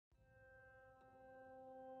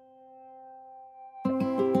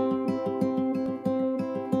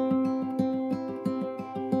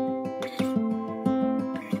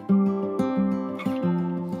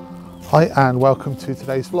Hi and welcome to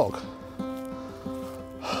today's vlog.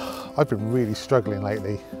 I've been really struggling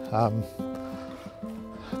lately to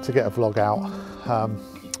get a vlog out.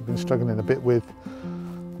 I've been struggling a bit with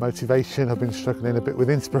motivation, I've been struggling a bit with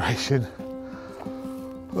inspiration,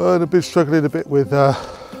 and I've been struggling a bit with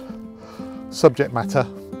subject matter.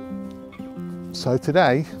 So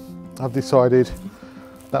today I've decided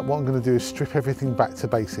that what I'm going to do is strip everything back to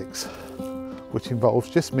basics, which involves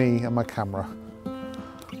just me and my camera.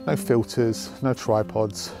 No filters, no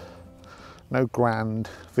tripods, no grand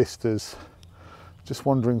vistas, just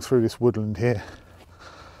wandering through this woodland here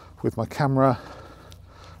with my camera,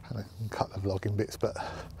 and I can cut the vlog in bits, but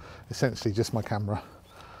essentially just my camera,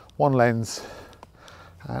 one lens,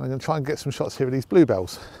 and I'm going to try and get some shots here of these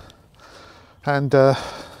bluebells. And they're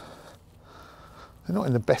not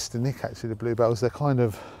in the best of nick actually, the bluebells. They're kind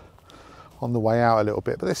of on the way out a little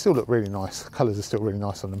bit, but they still look really nice. The colours are still really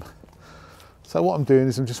nice on them. So what I'm doing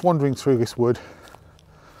is I'm just wandering through this wood.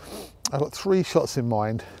 I've got three shots in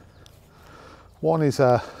mind. One is,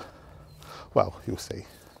 well, you'll see.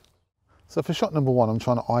 So for shot number one, I'm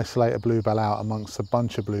trying to isolate a bluebell out amongst a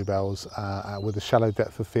bunch of bluebells with a shallow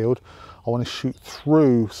depth of field. I want to shoot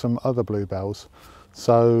through some other bluebells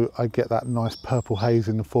so I get that nice purple haze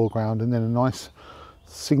in the foreground, and then a nice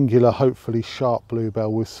singular, hopefully sharp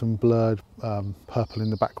bluebell with some blurred purple in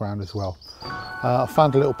the background as well. I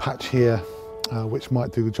found a little patch here which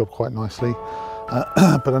might do the job quite nicely,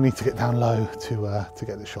 but I need to get down low to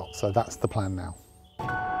get the shot, so that's the plan now.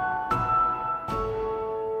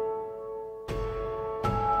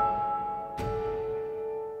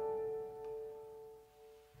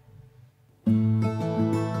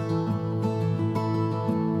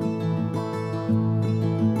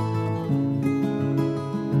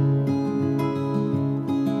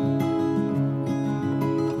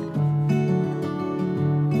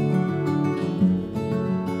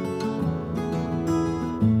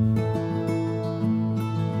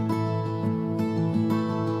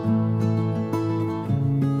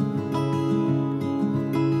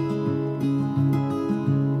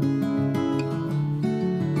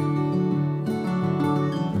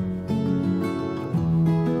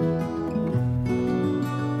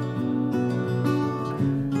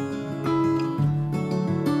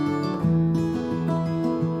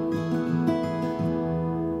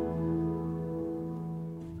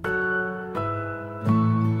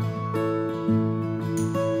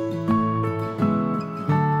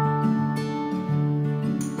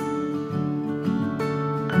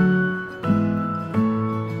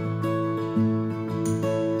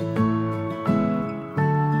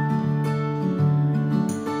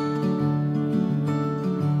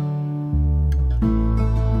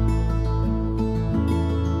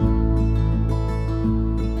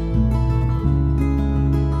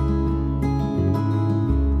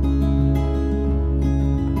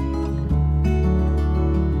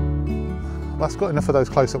 That's got enough of those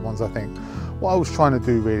close-up ones, I think. What I was trying to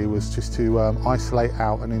do really was just to isolate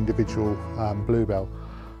out an individual bluebell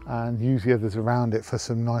and use the others around it for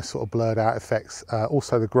some nice sort of blurred out effects.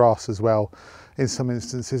 Also the grass as well in some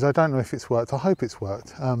instances. I don't know if it's worked, I hope it's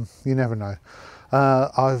worked, you never know.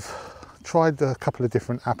 I've tried a couple of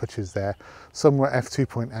different apertures there. Some were at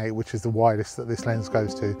f2.8, which is the widest that this lens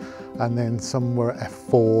goes to, and then some were at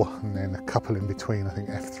f4, and then a couple in between, I think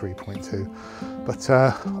f3.2. But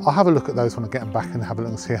I'll have a look at those when I get them back and have a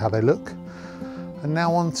look and see how they look. And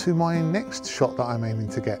now on to my next shot that I'm aiming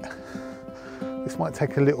to get. This might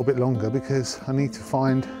take a little bit longer because I need to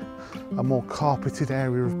find a more carpeted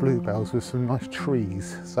area of bluebells with some nice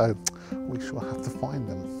trees, so we shall have to find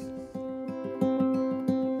them.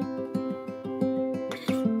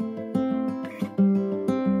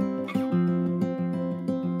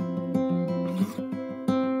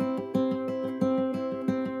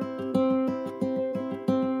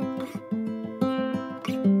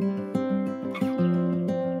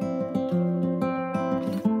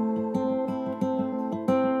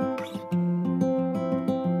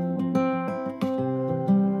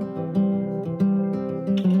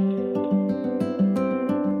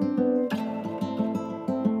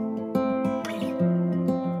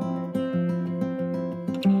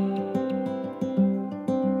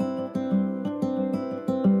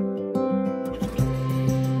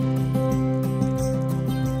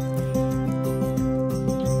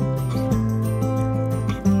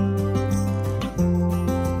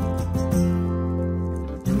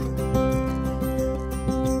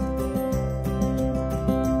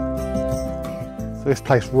 So this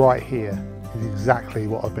place right here is exactly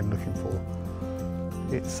what I've been looking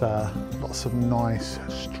for. It's lots of nice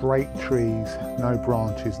straight trees, no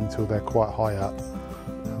branches until they're quite high up.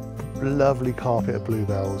 Lovely carpet of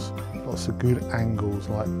bluebells, lots of good angles,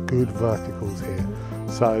 like good verticals here.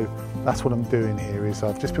 So that's what I'm doing here. Is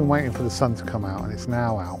I've just been waiting for the sun to come out, and it's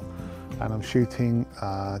now out, and I'm shooting,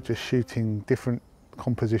 just shooting different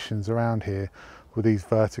compositions around here with these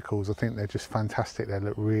verticals. I think they're just fantastic. They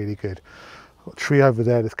look really good. I've got a tree over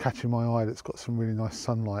there that's catching my eye, that's got some really nice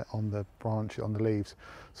sunlight on the branch, on the leaves.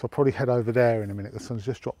 So I'll probably head over there in a minute. The sun's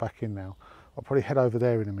just dropped back in now. I'll probably head over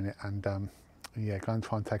there in a minute and yeah, go and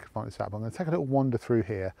try and take advantage of that. But I'm going to take a little wander through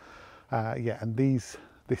here. Yeah, and this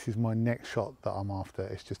is my next shot that I'm after.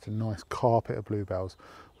 It's just a nice carpet of bluebells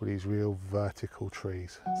with these real vertical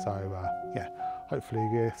trees. So yeah, hopefully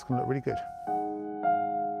it's going to look really good.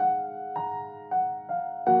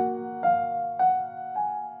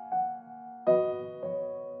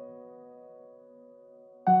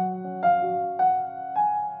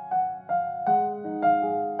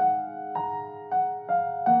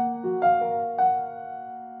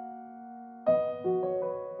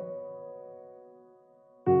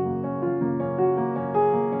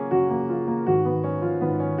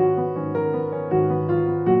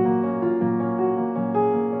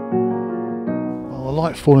 The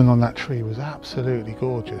light falling on that tree was absolutely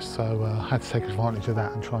gorgeous, so I had to take advantage of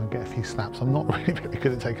that and try and get a few snaps. I'm not really very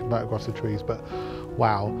good at taking photographs of trees, but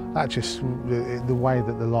wow, that just, the way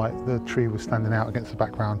that the tree was standing out against the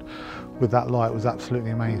background with that light was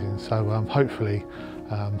absolutely amazing. So hopefully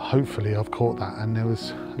I've caught that. And there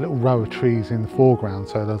was a little row of trees in the foreground,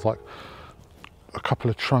 so there's like a couple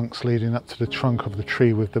of trunks leading up to the trunk of the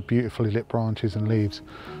tree with the beautifully lit branches and leaves.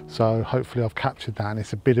 So hopefully I've captured that, and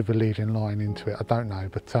it's a bit of a leading line into it. I don't know,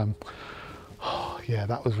 but yeah,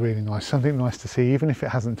 that was really nice. Something nice to see, even if it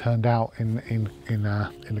hasn't turned out in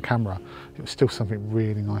the camera. It was still something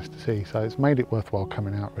really nice to see. So it's made it worthwhile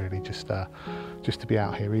coming out, really, just to be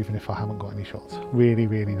out here, even if I haven't got any shots. Really,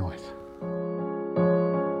 really nice.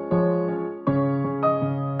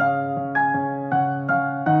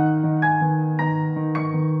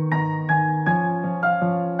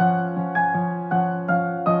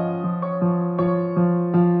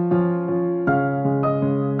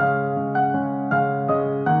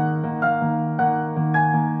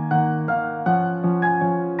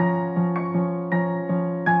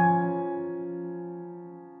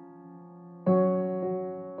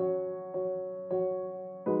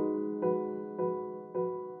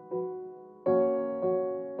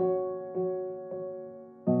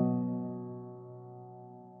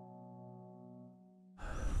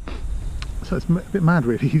 So it's a bit mad,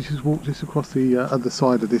 really. You just walk just across the other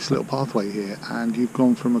side of this little pathway here, and you've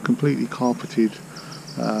gone from a completely carpeted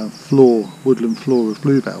woodland floor of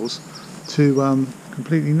bluebells to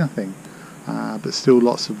completely nothing, but still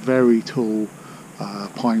lots of very tall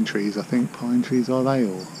pine trees. I think pine trees, are they,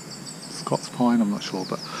 or Scots pine? I'm not sure,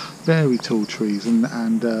 but very tall trees,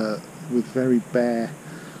 and with very bare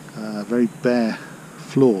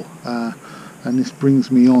floor. And this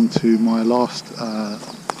brings me on to my last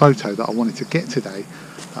photo that I wanted to get today,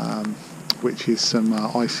 which is some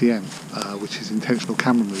ICM, which is intentional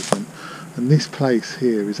camera movement. And this place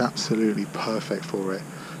here is absolutely perfect for it,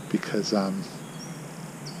 because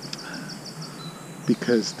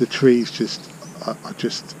the trees are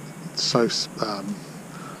just so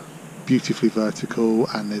beautifully vertical,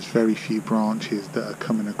 and there's very few branches that are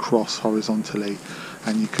coming across horizontally,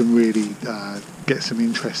 and you can really get some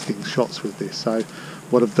interesting shots with this. So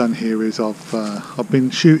what I've done here is I've been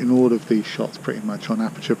shooting all of these shots pretty much on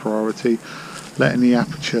aperture priority, letting the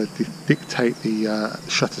aperture dictate the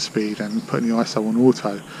shutter speed and putting the ISO on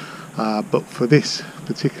auto. But for this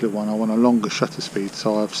particular one I want a longer shutter speed,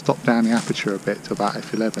 so I've stopped down the aperture a bit to about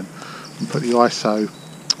f11 and put the ISO,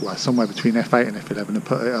 well, somewhere between f8 and f11, and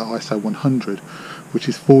put it at ISO 100, which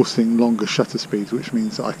is forcing longer shutter speeds, which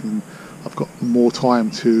means that I've got more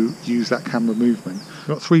time to use that camera movement. I've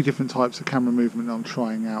got three different types of camera movement I'm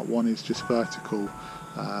trying out. One is just vertical,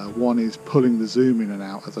 one is pulling the zoom in and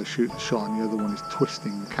out as I shoot the shot, and the other one is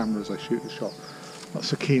twisting the camera as I shoot the shot. Not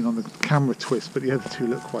so keen on the camera twist, but the other two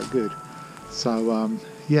look quite good. So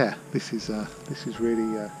yeah, this is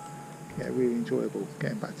really yeah, really enjoyable,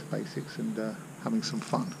 getting back to basics and having some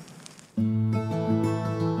fun.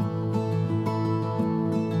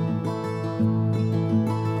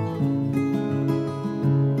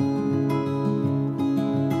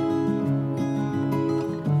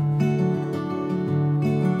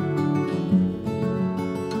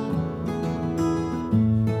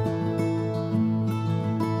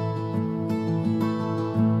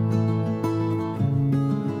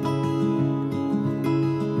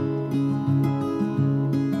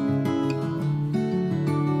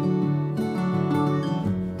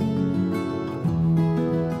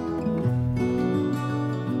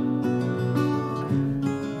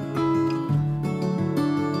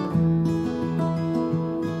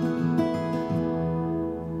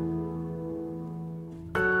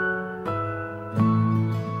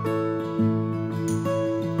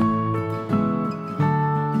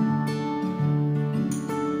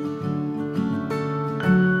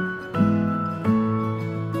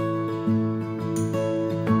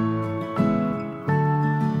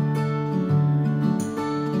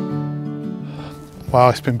 Well,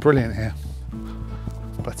 it's been brilliant here,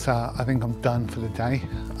 but I think I'm done for the day.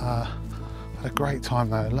 Had a great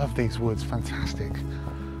time though. I love these woods, fantastic.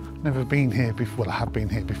 Never been here before. Well, I have been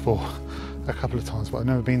here before a couple of times, but I've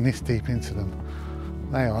never been this deep into them.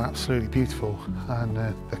 They are absolutely beautiful, and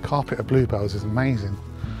the carpet of bluebells is amazing.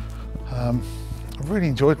 I've really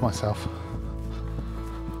enjoyed myself.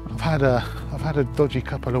 I've had a dodgy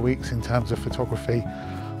couple of weeks in terms of photography,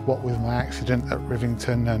 what with my accident at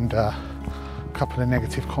Rivington and a couple of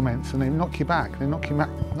negative comments, and they knock you back. They knock you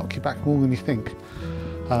back more than you think.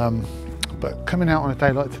 But coming out on a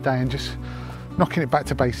day like today and just knocking it back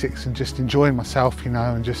to basics and just enjoying myself, you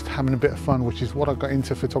know, and just having a bit of fun, which is what I got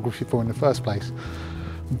into photography for in the first place.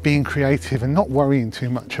 Being creative and not worrying too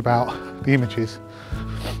much about the images,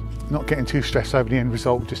 not getting too stressed over the end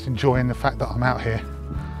result, just enjoying the fact that I'm out here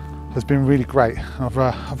has been really great.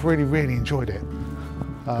 I've really enjoyed it.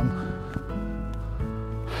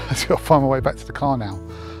 I've got to find my way back to the car now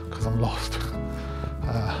because I'm lost.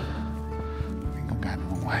 I think I'm going the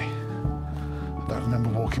wrong way. I don't remember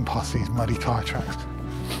walking past these muddy tyre tracks.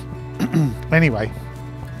 Anyway,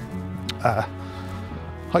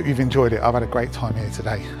 hope you've enjoyed it. I've had a great time here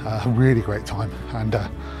today, a really great time, and I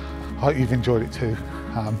hope you've enjoyed it too.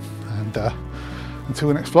 Until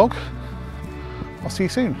the next vlog, I'll see you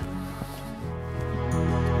soon.